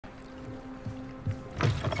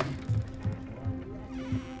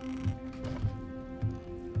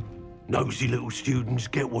Nosy little students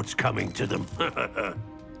get what's coming to them.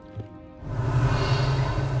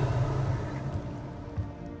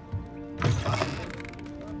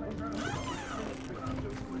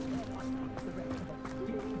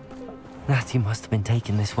 Natti must have been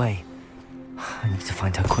taken this way. I need to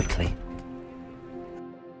find her quickly.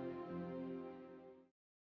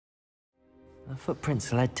 The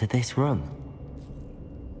footprints led to this room.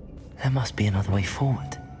 There must be another way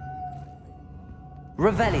forward.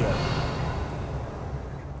 Revelio.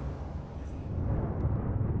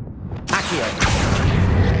 Accio.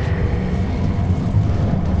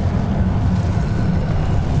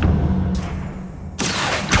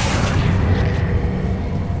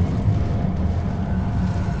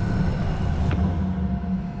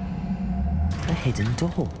 A hidden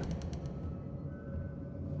door.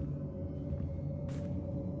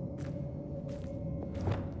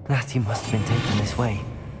 Natti must have been taken this way.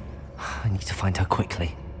 I need to find her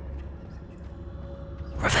quickly.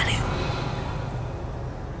 Revelio.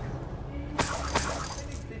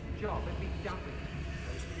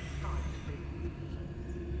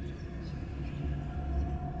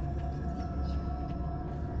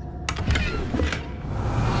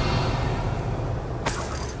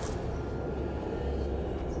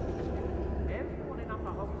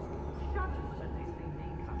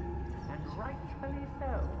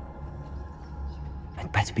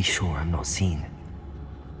 I'd better be sure I'm not seen.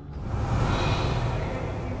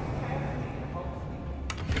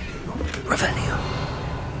 Revelio.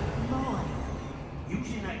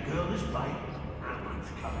 Using that girl as bait? Someone's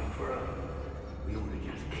coming for her. We ought to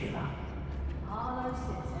just kill her. Harlow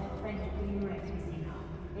says her friend had been refusing her.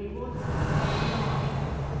 It was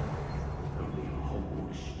Only a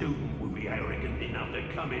Hogwarts student would be arrogant enough to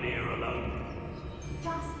come in here alone.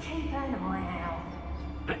 just keep an eye out.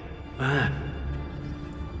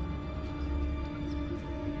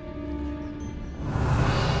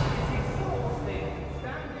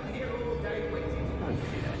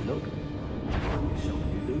 Look, there's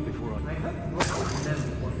something to do before I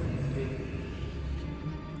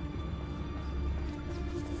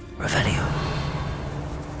Revelio.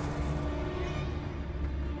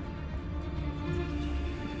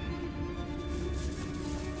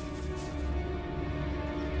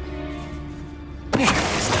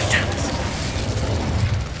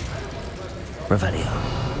 Revelio.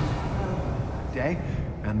 Day,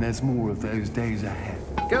 and there's more of those days ahead.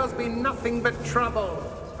 Girls be nothing but trouble.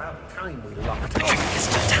 It's about time we locked up.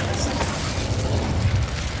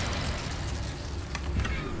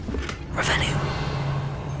 Revelio.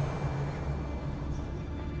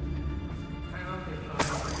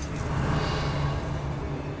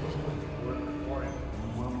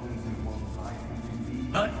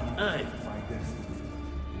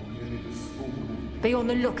 Be on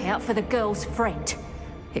the lookout for the girl's friend,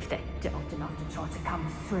 if they're daft enough to try to come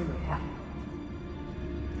through here.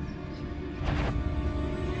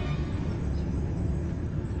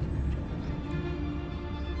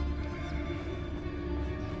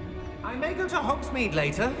 I may go to Hogsmeade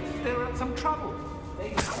later. Stir up some trouble.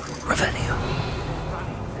 Revelio.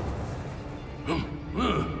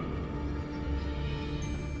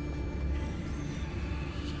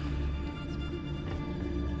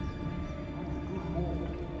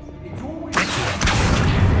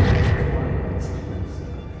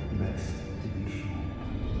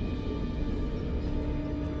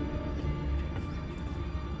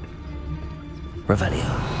 Revelio.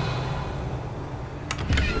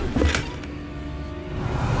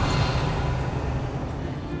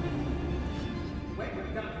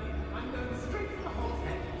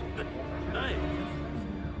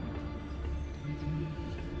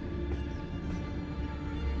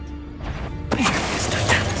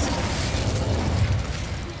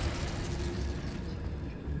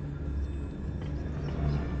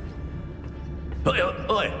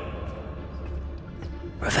 Oi!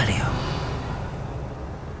 Revelio.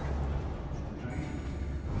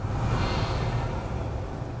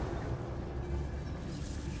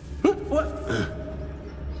 What?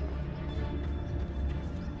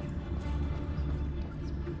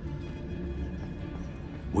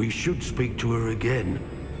 We should speak to her again.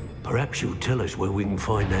 Perhaps she'll tell us where we can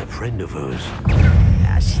find that friend of hers.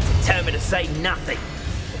 She's determined to say nothing.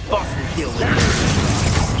 The boss will deal with it.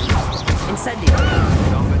 Incendio.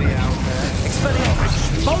 Somebody out there. Expelliarmus.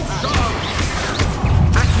 Bolt.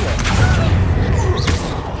 Accio.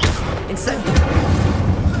 Incendio.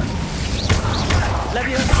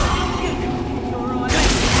 Leviosa.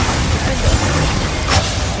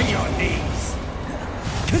 To your knees!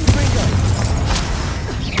 Confringo.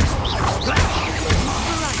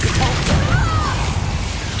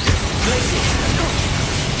 Glacier.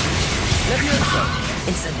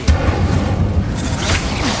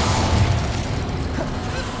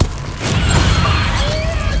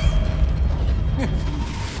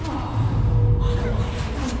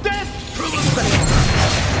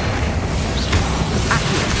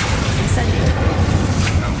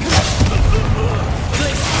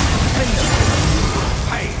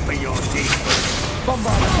 You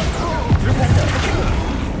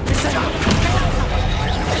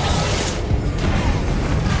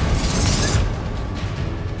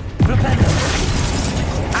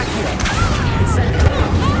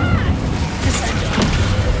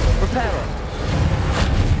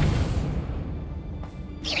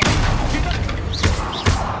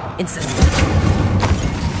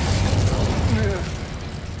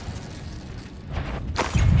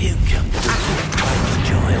come to the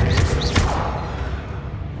child.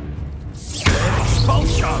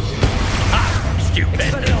 Expulsion! Ah, stupid!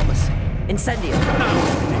 Expelliarmus! Incendio! Now,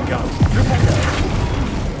 here you go. Rependo!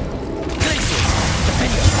 Glacius!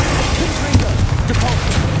 Defender! Confringo!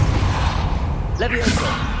 Depulso! Levioso!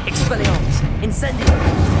 Expelliarmus! Incendio!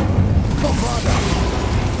 Bombarda!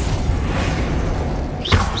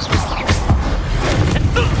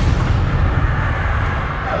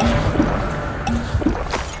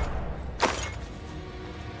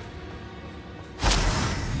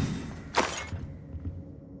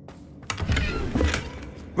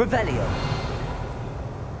 Revelio.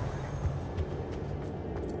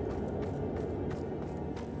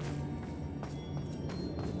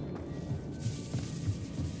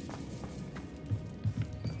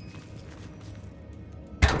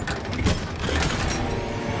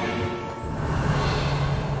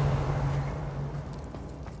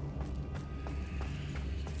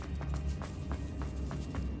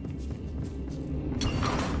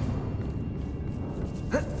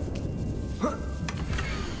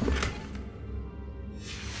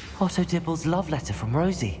 Otto Dibble's love letter from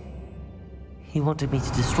Rosie. He wanted me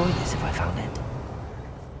to destroy this if I found it.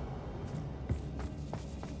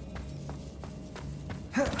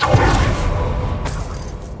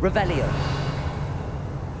 Revelio.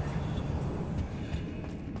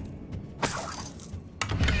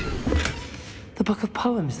 The book of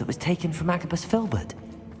poems that was taken from Agabus Filbert.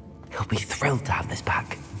 He'll be thrilled to have this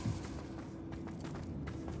back.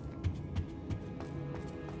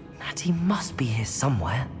 Natti must be here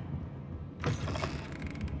somewhere.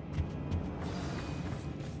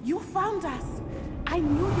 You found us! I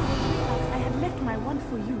knew you were with us. I had left my wand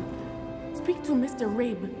for you. Speak to Mr.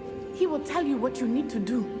 Rabe. He will tell you what you need to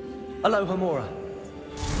do. Aloha Mora.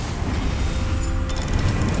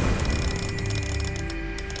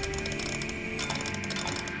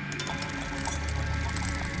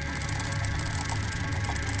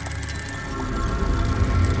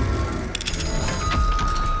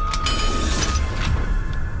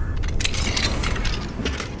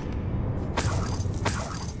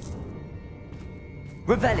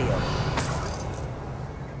 Revelio.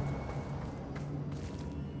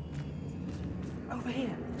 Over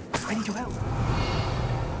here. I need your help.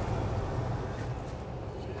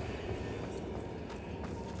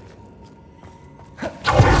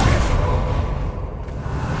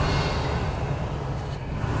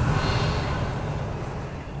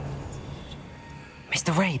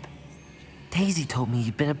 Mr. Rabe, Daisy told me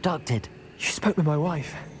you'd been abducted. You spoke with my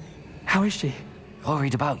wife. How is she?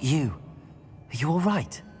 Worried about you. Are you all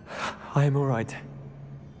right? I am all right.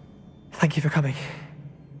 Thank you for coming.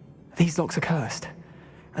 These locks are cursed,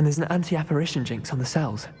 and there's an anti-apparition jinx on the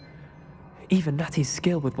cells. Even Natty's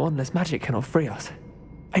skill with wandless magic cannot free us.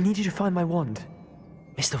 I need you to find my wand.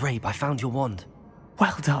 Mr. Rabe, I found your wand.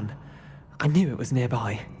 Well done. I knew it was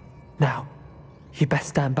nearby. Now, you best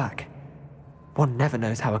stand back. One never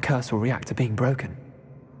knows how a curse will react to being broken.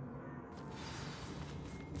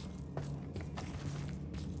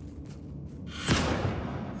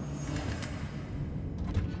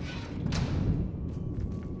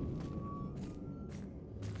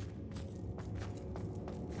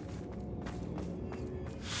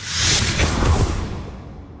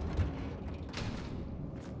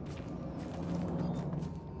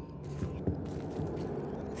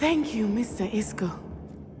 Thank you, Mr. Isco.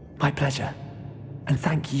 My pleasure. And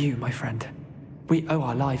thank you, my friend. We owe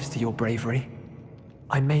our lives to your bravery.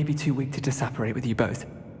 I may be too weak to disapparate with you both,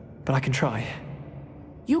 but I can try.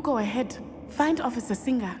 You go ahead. Find Officer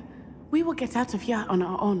Singer. We will get out of here on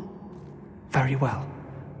our own. Very well.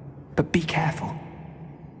 But be careful.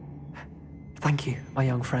 Thank you, my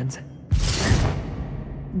young friends.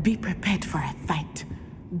 Be prepared for a fight.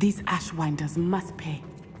 These Ashwinders must pay.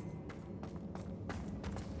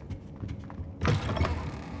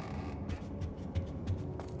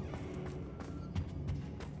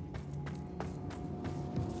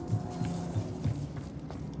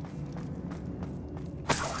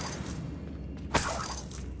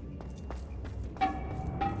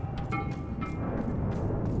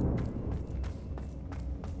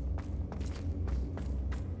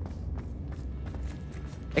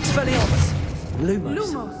 Expelliarmus! Lumos!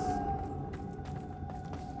 Lumos!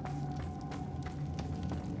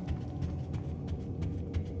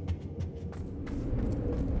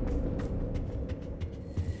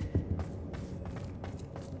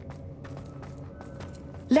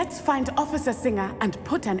 Let's find Officer Singer and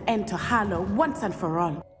put an end to Harlow once and for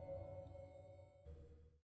all.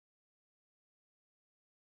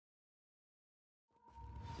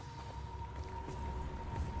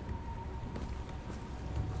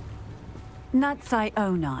 Natsai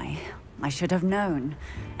Onai. I should have known.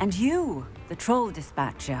 And you, the troll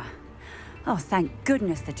dispatcher. Oh, thank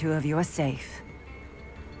goodness the two of you are safe.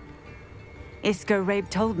 Isco Rabe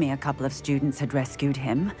told me a couple of students had rescued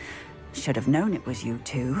him. Should have known it was you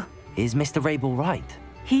two. Is Mr. Rabe all right?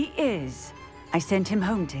 He is. I sent him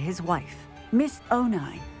home to his wife, Miss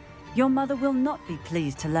Onai. Your mother will not be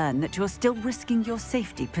pleased to learn that you're still risking your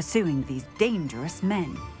safety pursuing these dangerous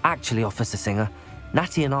men. Actually, Officer Singer,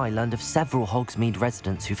 Natti and I learned of several Hogsmeade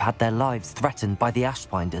residents who've had their lives threatened by the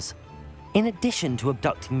Ashbinders. In addition to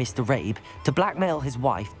abducting Mr. Rabe to blackmail his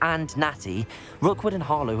wife and Natti, Rookwood and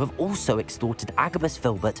Harlow have also extorted Agabus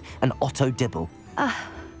Filbert and Otto Dibble.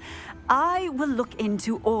 I will look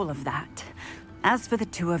into all of that. As for the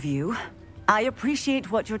two of you, I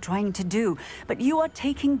appreciate what you're trying to do, but you are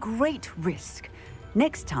taking great risk.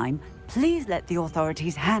 Next time, please let the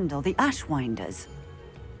authorities handle the Ashwinders.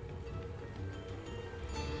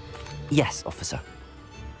 Yes, officer.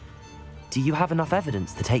 Do you have enough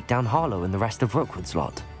evidence to take down Harlow and the rest of Rookwood's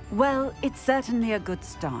lot? Well, it's certainly a good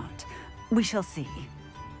start. We shall see.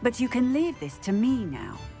 But you can leave this to me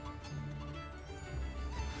now.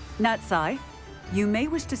 Natsai, you may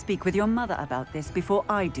wish to speak with your mother about this before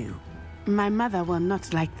I do. My mother will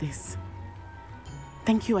not like this.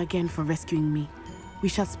 Thank you again for rescuing me. We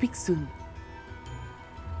shall speak soon.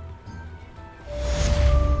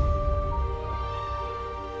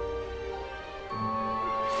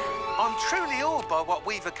 I'm truly awed by what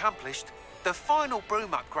we've accomplished. The final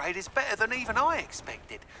broom upgrade is better than even I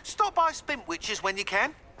expected. Stop by Spintwitches when you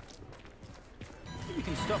can. You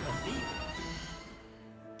can stop a thief.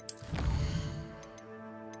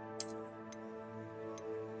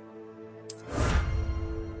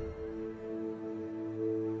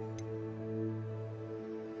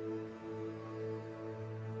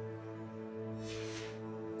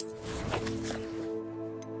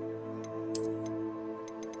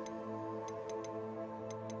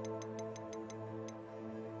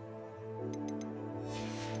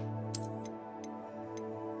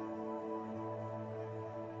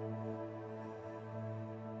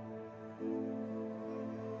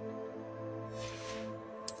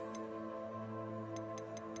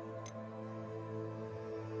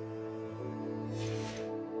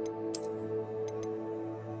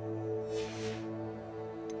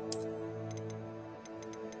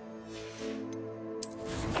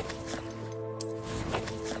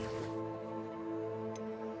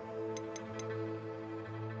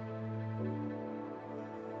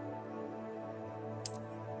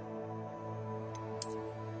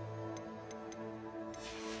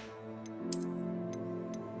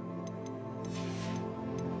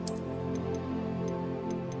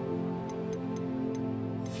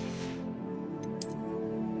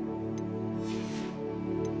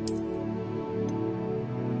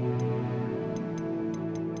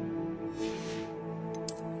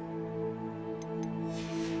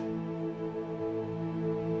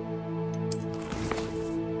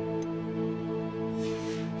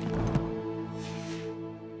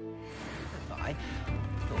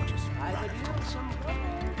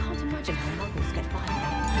 Can't imagine how muggles get by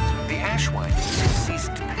that. The Ashwinders have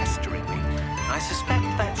ceased pestering me. I suspect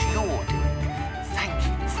that's your doing. Thank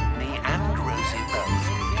you from me and Rosie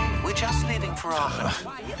both. We're just leaving for our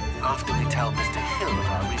home. After we tell Mr. Hill of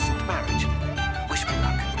our recent marriage. Wish me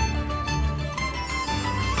luck.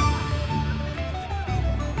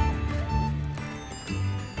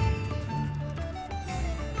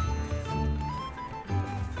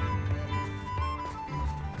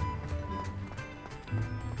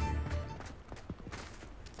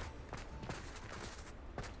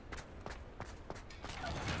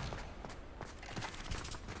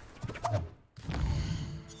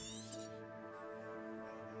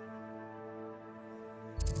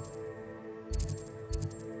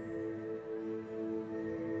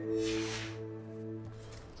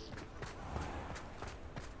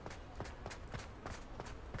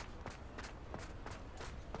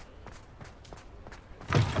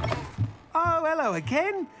 Oh, hello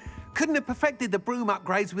again. Couldn't have perfected the broom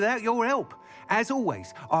upgrades without your help. As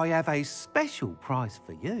always, I have a special prize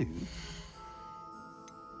for you.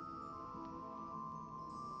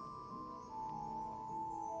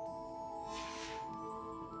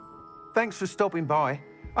 Thanks for stopping by.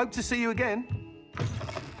 Hope to see you again.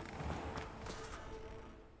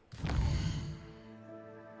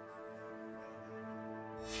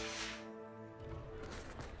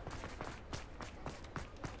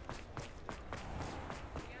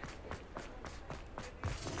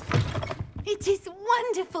 It is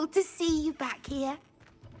wonderful to see you back here.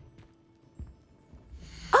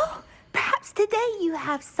 Oh, perhaps today you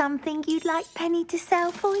have something you'd like Penny to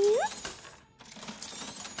sell for you?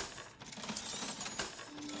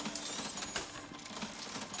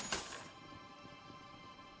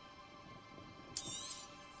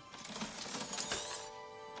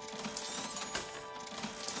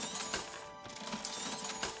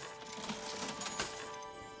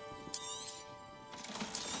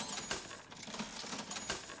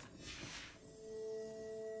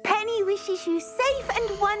 Penny wishes you safe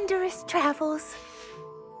and wondrous travels.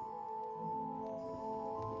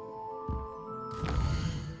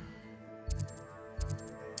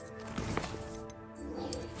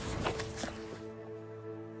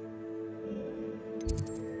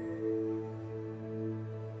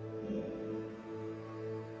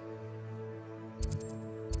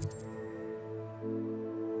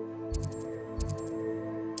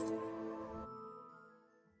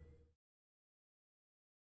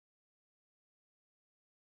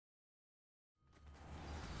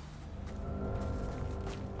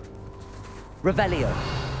 Revelio.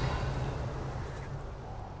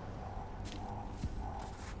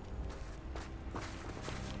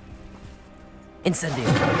 Incendio.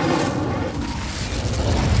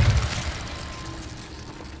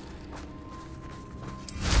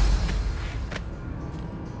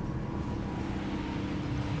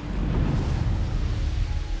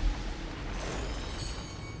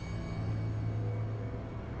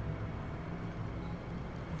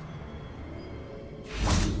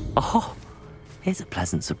 Oh, here's a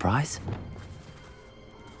pleasant surprise.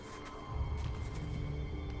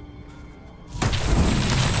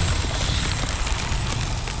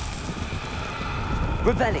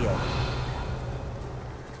 Revelio.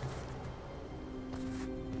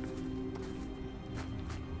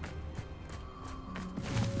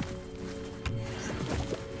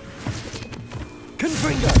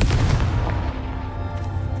 Confringo.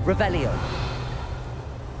 Revelio.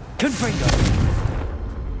 Confringo.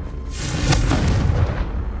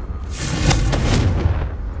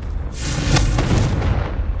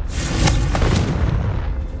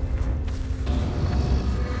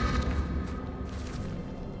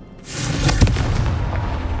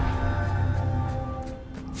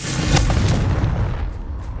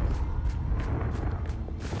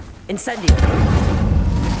 Incendio.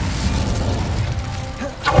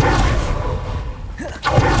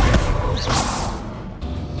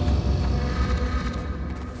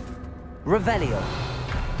 Revelio.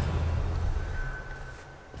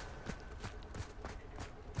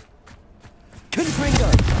 Confringo.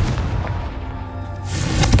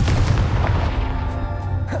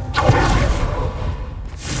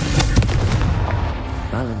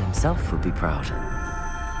 Merlin himself would be proud.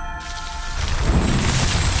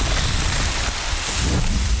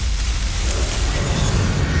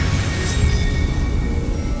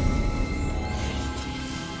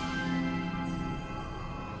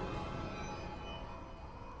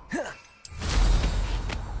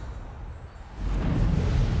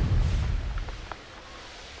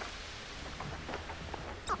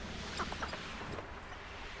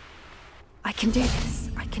 I can do this.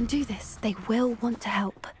 I can do this. They will want to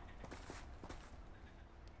help.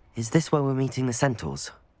 Is this where we're meeting the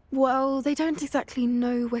centaurs? Well, they don't exactly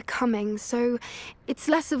know we're coming, so it's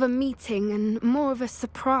less of a meeting and more of a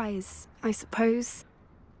surprise, I suppose.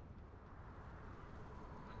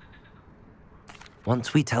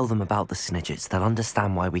 Once we tell them about the Snidgets, they'll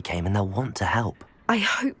understand why we came and they'll want to help. I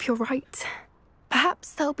hope you're right.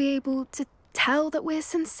 Perhaps they'll be able to tell that we're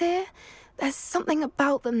sincere. There's something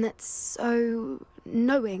about them that's so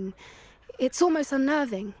knowing. It's almost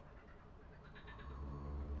unnerving.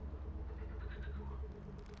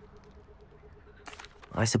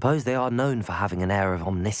 I suppose they are known for having an air of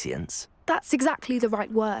omniscience. That's exactly the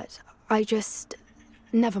right word. I just...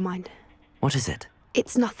 never mind. What is it?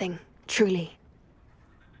 It's nothing, truly.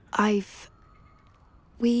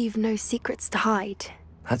 We've no secrets to hide.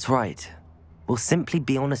 That's right. We'll simply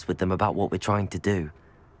be honest with them about what we're trying to do.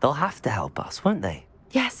 They'll have to help us, won't they?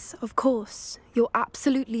 Yes, of course. You're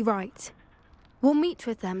absolutely right. We'll meet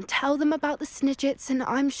with them, tell them about the Snidgets, and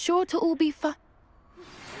I'm sure it'll all be fun.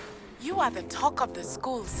 You are the talk of the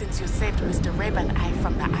school since you saved Mr. Rabe and I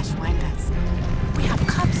from the Ashwinders. We have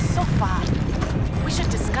come so far. We should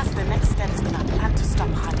discuss the next steps in our plan to stop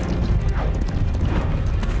Harley.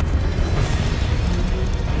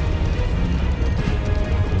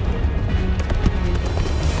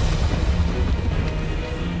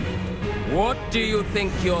 What do you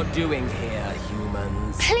think you're doing here,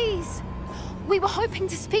 humans? Please! We were hoping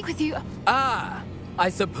to speak with you. Ah! I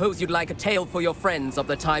suppose you'd like a tale for your friends of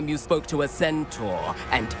the time you spoke to a centaur,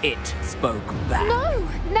 and it spoke back. No,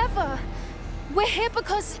 never. We're here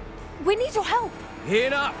because we need your help.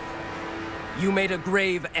 Enough! You made a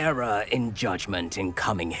grave error in judgment in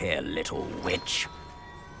coming here, little witch.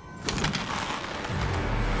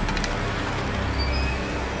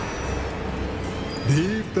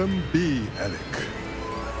 Leave them be, Alec.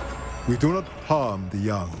 We do not harm the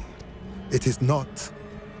young. It is not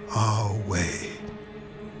our way.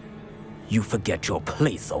 You forget your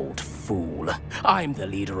place, old fool. I'm the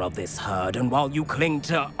leader of this herd, and while you cling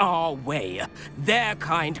to our way, their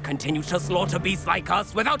kind continue to slaughter beasts like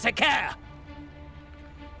us without a care!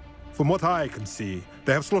 From what I can see,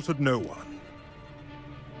 they have slaughtered no one.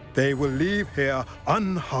 They will leave here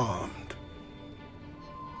unharmed.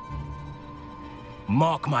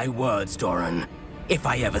 Mark my words, Doran. If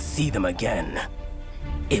I ever see them again,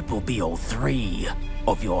 it will be all 3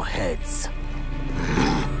 of your heads.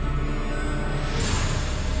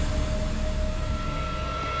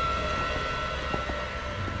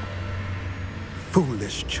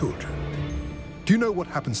 Foolish children. Do you know what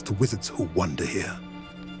happens to wizards who wander here?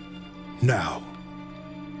 Now,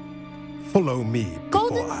 follow me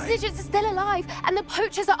Golden Snidgets are still alive, and the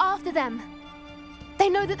poachers are after them. They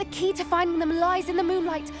know that the key to finding them lies in the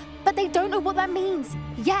moonlight, but they don't know what that means,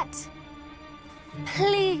 yet.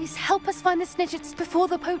 Please, help us find the Snidgets before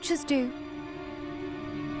the poachers do.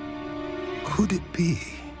 Could it be?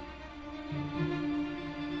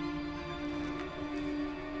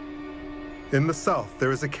 In the south,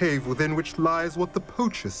 there is a cave within which lies what the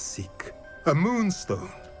poachers seek. A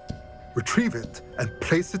moonstone. Retrieve it and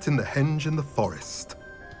place it in the henge in the forest.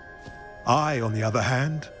 I, on the other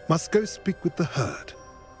hand, must go speak with the herd.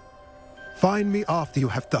 Find me after you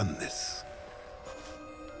have done this.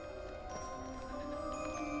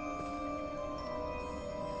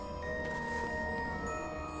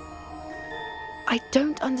 I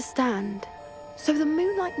don't understand. So the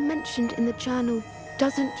moonlight mentioned in the journal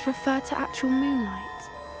doesn't refer to actual moonlight,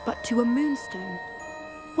 but to a moonstone.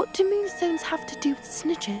 What do moonstones have to do with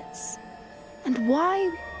Snidgets? And why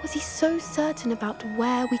was he so certain about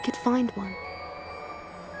where we could find one?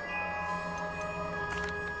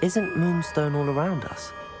 Isn't moonstone all around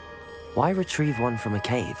us? Why retrieve one from a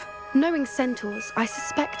cave? Knowing centaurs, I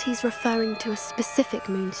suspect he's referring to a specific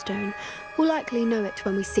moonstone. We'll likely know it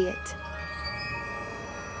when we see it.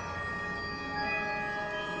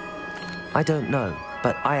 I don't know,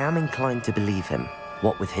 but I am inclined to believe him,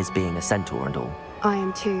 what with his being a centaur and all. I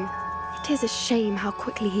am too. It is a shame how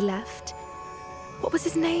quickly he left. What was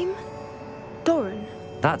his name? Doran?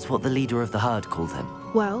 That's what the leader of the herd called him.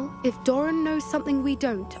 Well, if Doran knows something we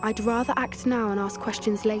don't, I'd rather act now and ask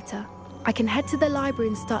questions later. I can head to the library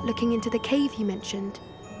and start looking into the cave you mentioned.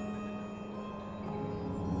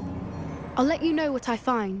 I'll let you know what I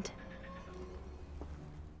find.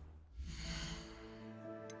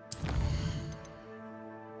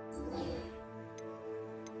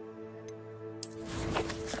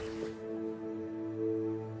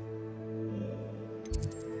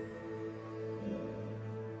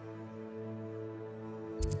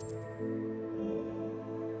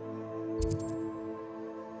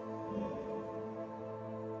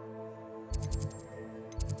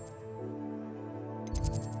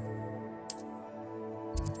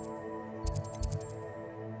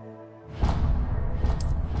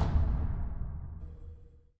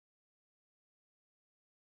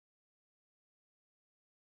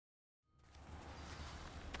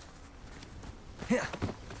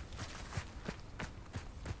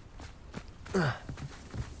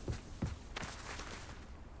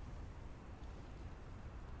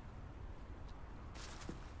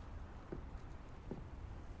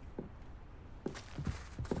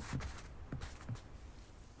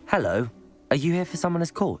 Hello. Are you here for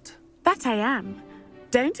Summoner's Court? That I am.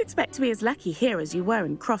 Don't expect to be as lucky here as you were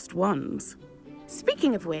in Crossed Wands.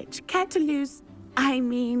 Speaking of which, care to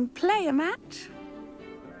play a match?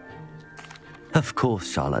 Of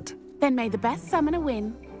course, Charlotte. Then may the best summoner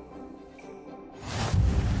win.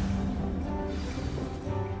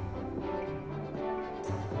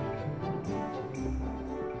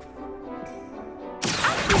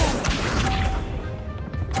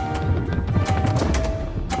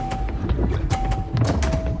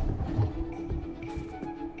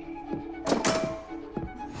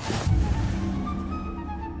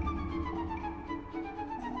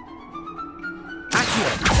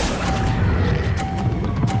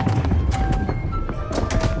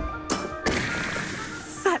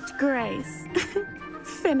 Grace.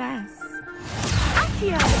 Finesse.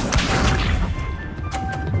 Accio!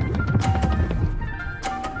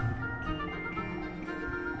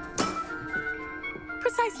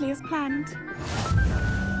 Precisely as planned.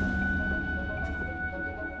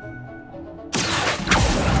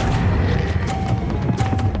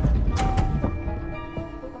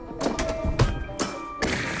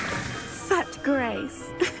 Such grace.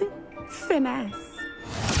 Finesse.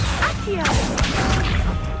 Accio!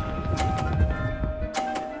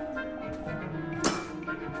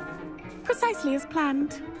 Precisely as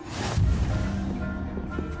planned.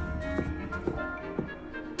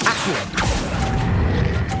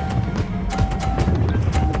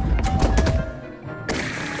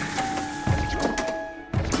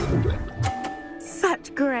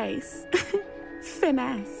 Such grace.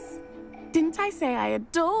 Finesse. Didn't I say I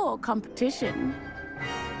adore competition?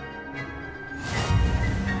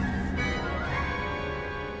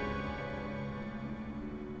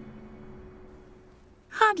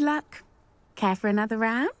 Hard luck. Care for another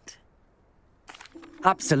round?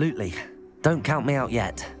 Absolutely. Don't count me out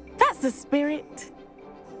yet. That's the spirit.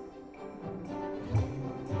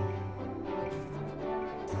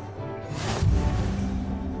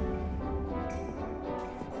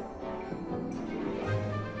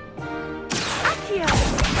 Accio!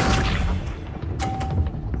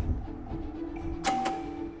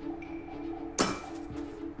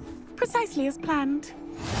 Precisely as planned.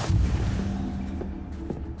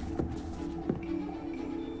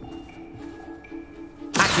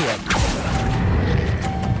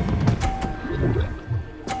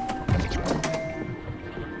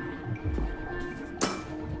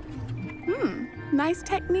 Nice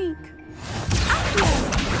technique.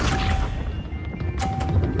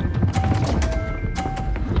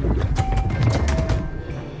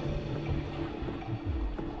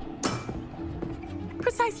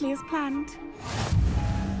 Precisely as planned.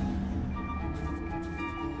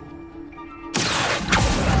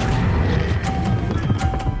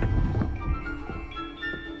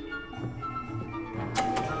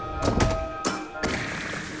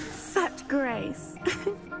 Such grace.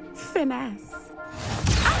 Finesse.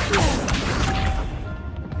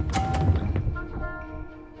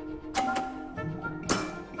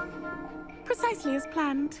 Precisely as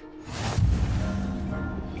planned.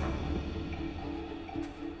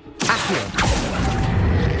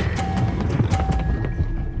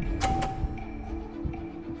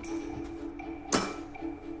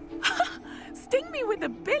 Sting me with a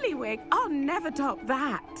billywig. I'll never top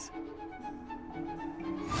that.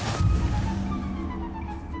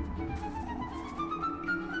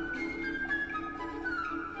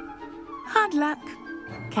 Hard luck.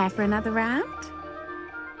 Care for another round?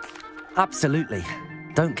 Absolutely.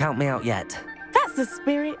 Don't count me out yet. That's the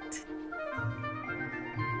spirit.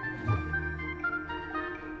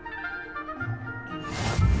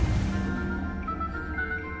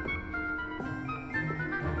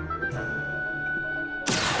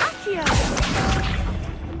 Accio!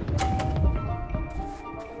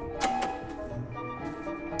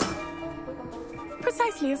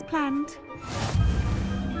 Precisely as planned.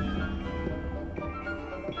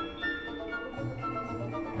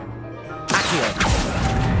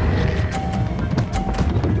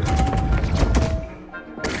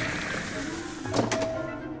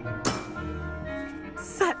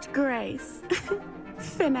 Such grace.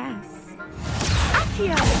 Finesse.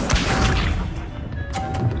 Accio!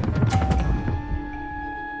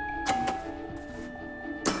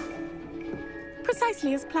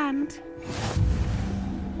 Precisely as planned.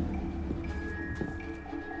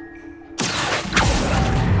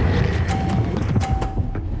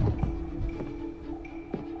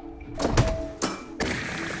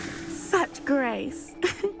 Such grace.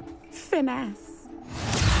 Finesse.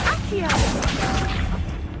 Accio!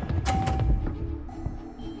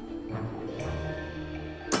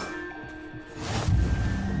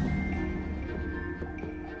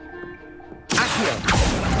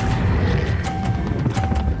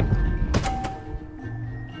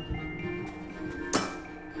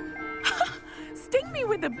 Sting me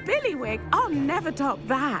with a billywig. I'll never top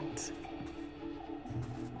that.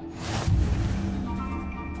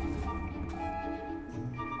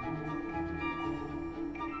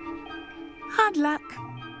 Hard luck.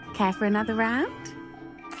 Care for another round?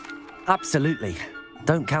 Absolutely.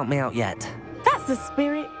 Don't count me out yet. That's the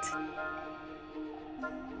spirit.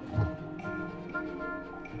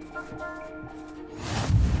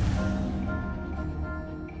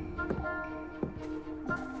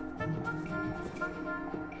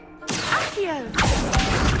 Accio!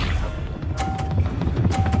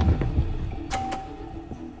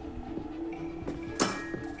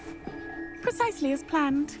 Precisely as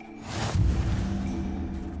planned.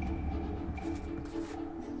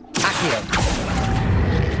 Accio!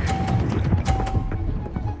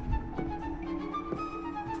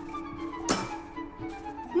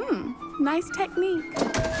 Nice technique.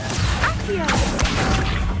 Accio!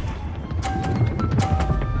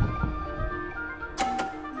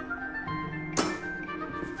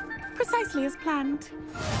 Precisely as planned.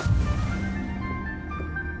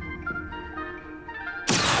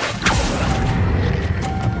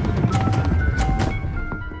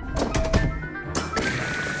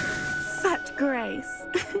 Such grace.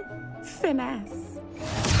 Finesse.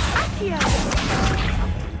 Accio!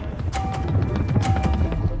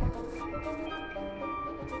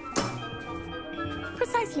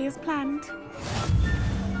 Precisely as planned.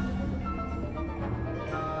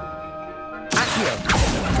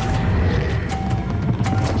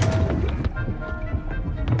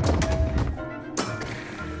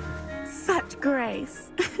 Such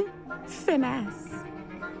grace. Finesse.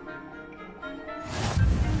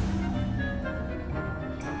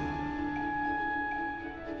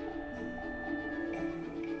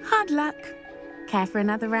 Hard luck. Care for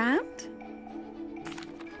another round?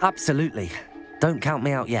 Absolutely. Don't count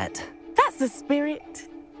me out yet. That's the spirit.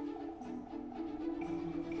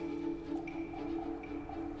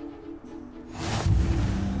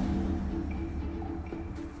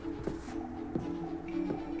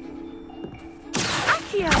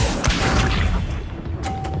 Accio!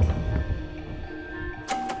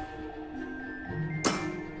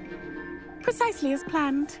 Precisely as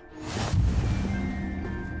planned.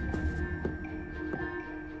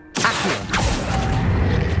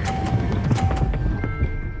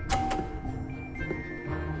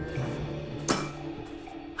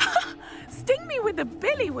 Sting me with the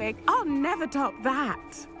billywig. I'll never top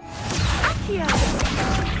that. Accio!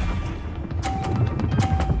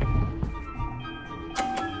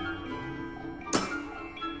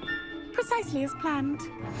 Precisely as planned.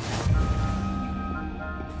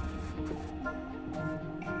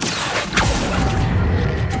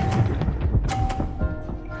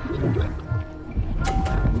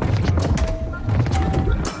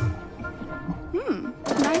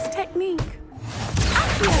 Nice technique.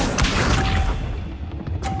 Accio!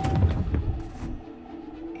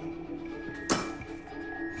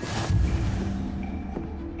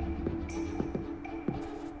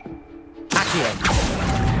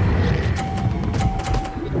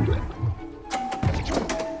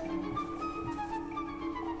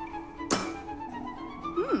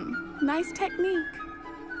 Nice technique.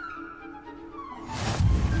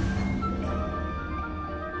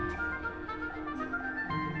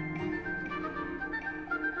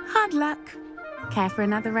 Hard luck. Care for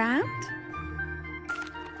another round?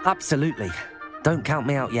 Absolutely. Don't count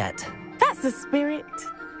me out yet. That's the spirit.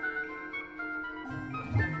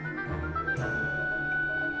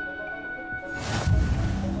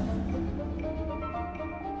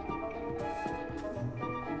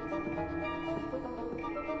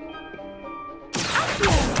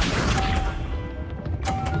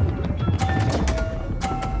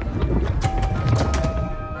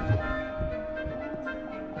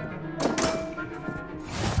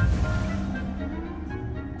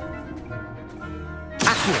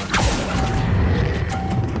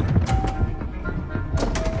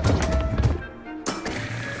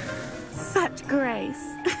 Such grace.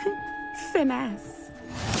 Finesse.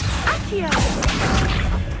 Accio!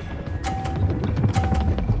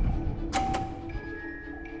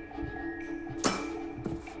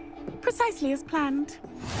 Precisely as planned.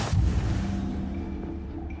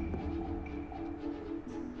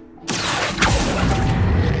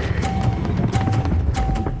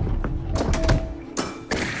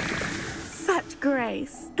 Such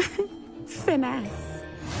grace. Finesse.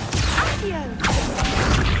 Accio!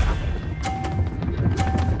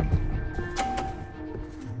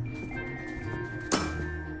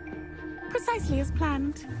 Precisely as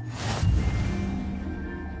planned.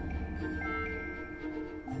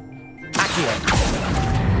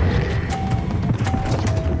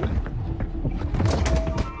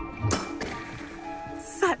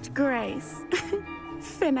 Such grace.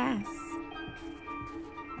 Finesse.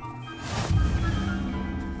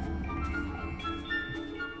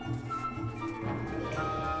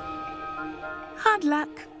 Hard luck.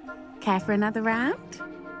 Care for another round?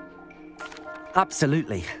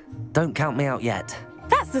 Absolutely. Don't count me out yet.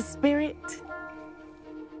 That's the spirit.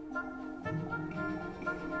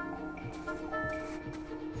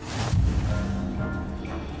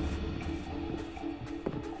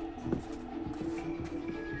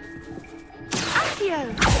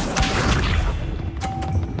 Accio!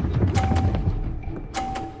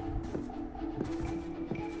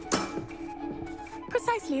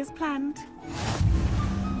 Precisely as planned.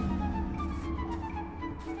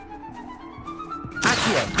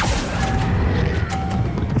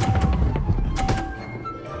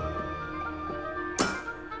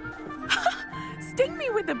 Sting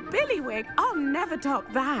me with a billywig. I'll never top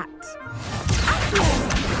that.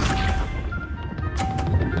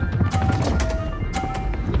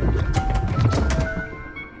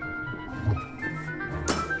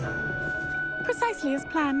 Precisely as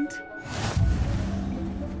planned.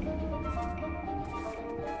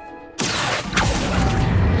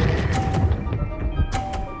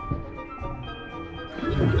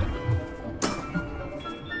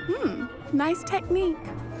 Nice technique.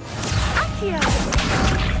 Accio!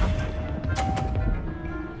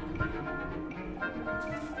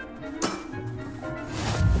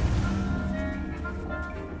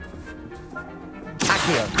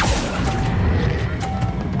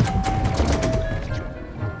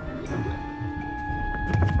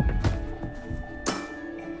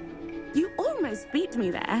 You almost beat me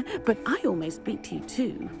there, but I almost beat you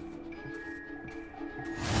too.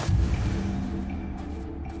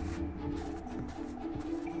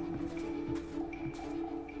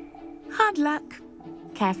 Hard luck.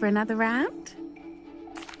 Care for another round?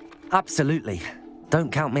 Absolutely. Don't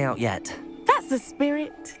count me out yet. That's the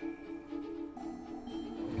spirit.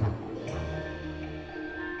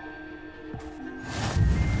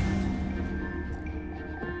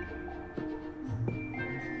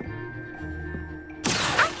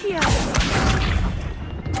 Accio!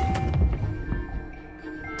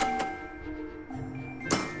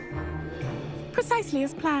 Precisely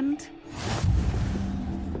as planned.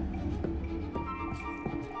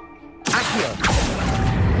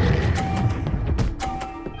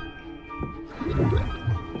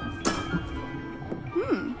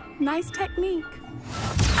 Nice technique.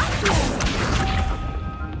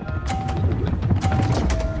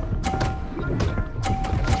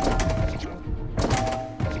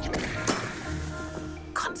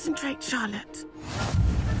 Concentrate, Charlotte.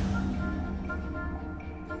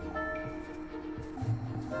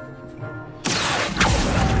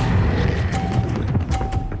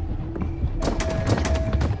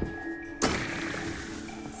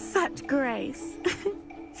 Such grace.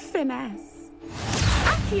 Finesse.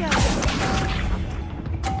 Accio!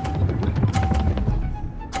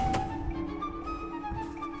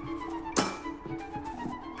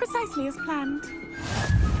 Precisely as planned.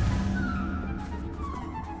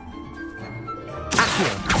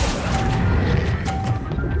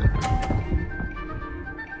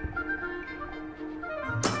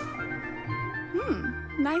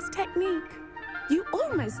 Nice technique. You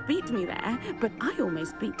almost beat me there, but I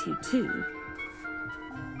almost beat you too.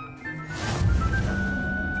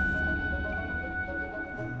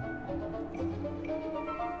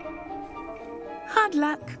 Hard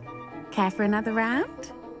luck. Care for another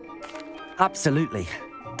round? Absolutely.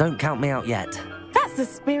 Don't count me out yet. That's the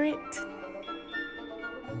spirit.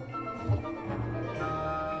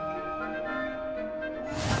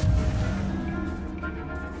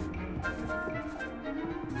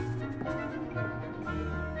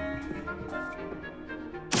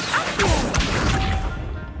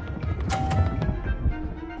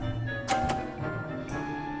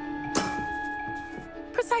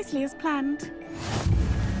 Precisely as planned.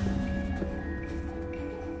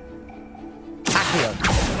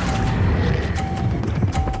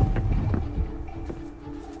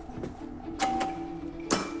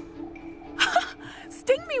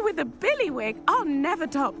 Sting me with a billywig. I'll never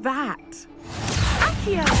top that.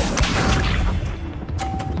 Accio!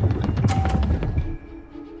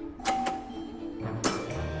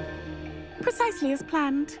 Precisely as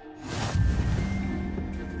planned.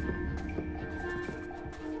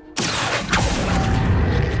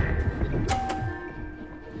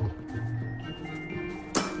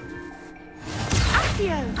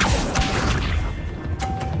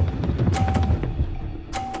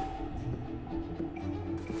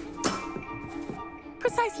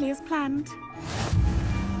 Precisely as planned.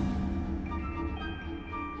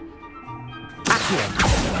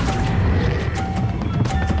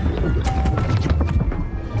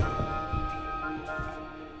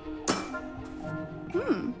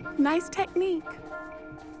 Nice technique.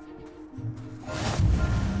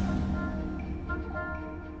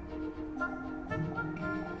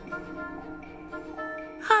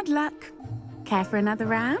 Hard luck. Care for another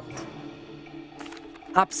round?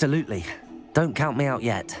 Absolutely. Don't count me out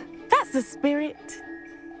yet. That's the spirit.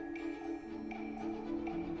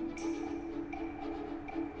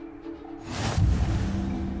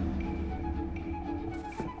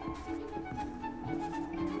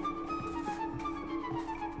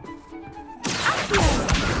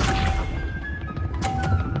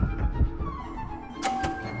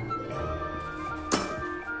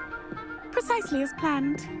 Precisely as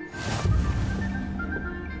planned.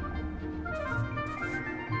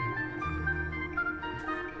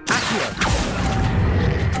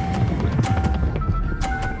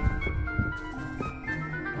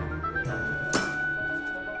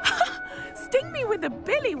 Sting me with a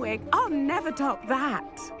billywig? I'll never top that.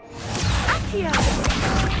 Accio!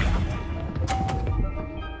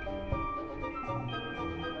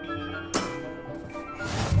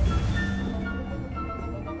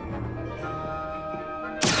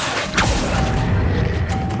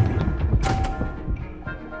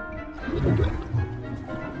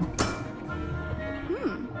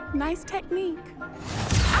 Nice technique.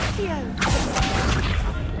 Accio!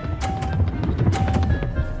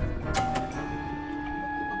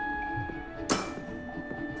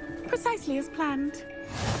 Precisely as planned.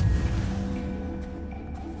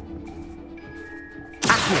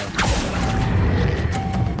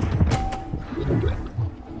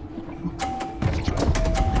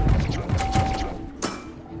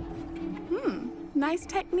 Nice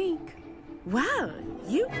technique. Well,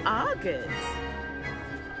 you are good.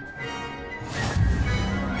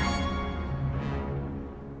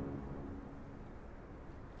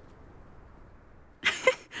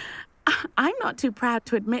 I'm not too proud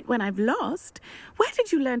to admit when I've lost. Where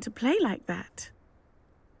did you learn to play like that?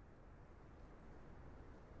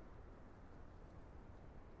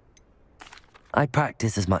 I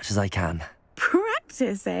practice as much as I can.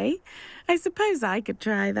 Practice, eh? I suppose I could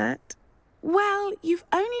try that. Well, you've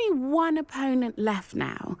only one opponent left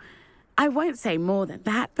now. I won't say more than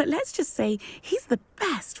that, but let's just say he's the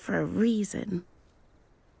best for a reason.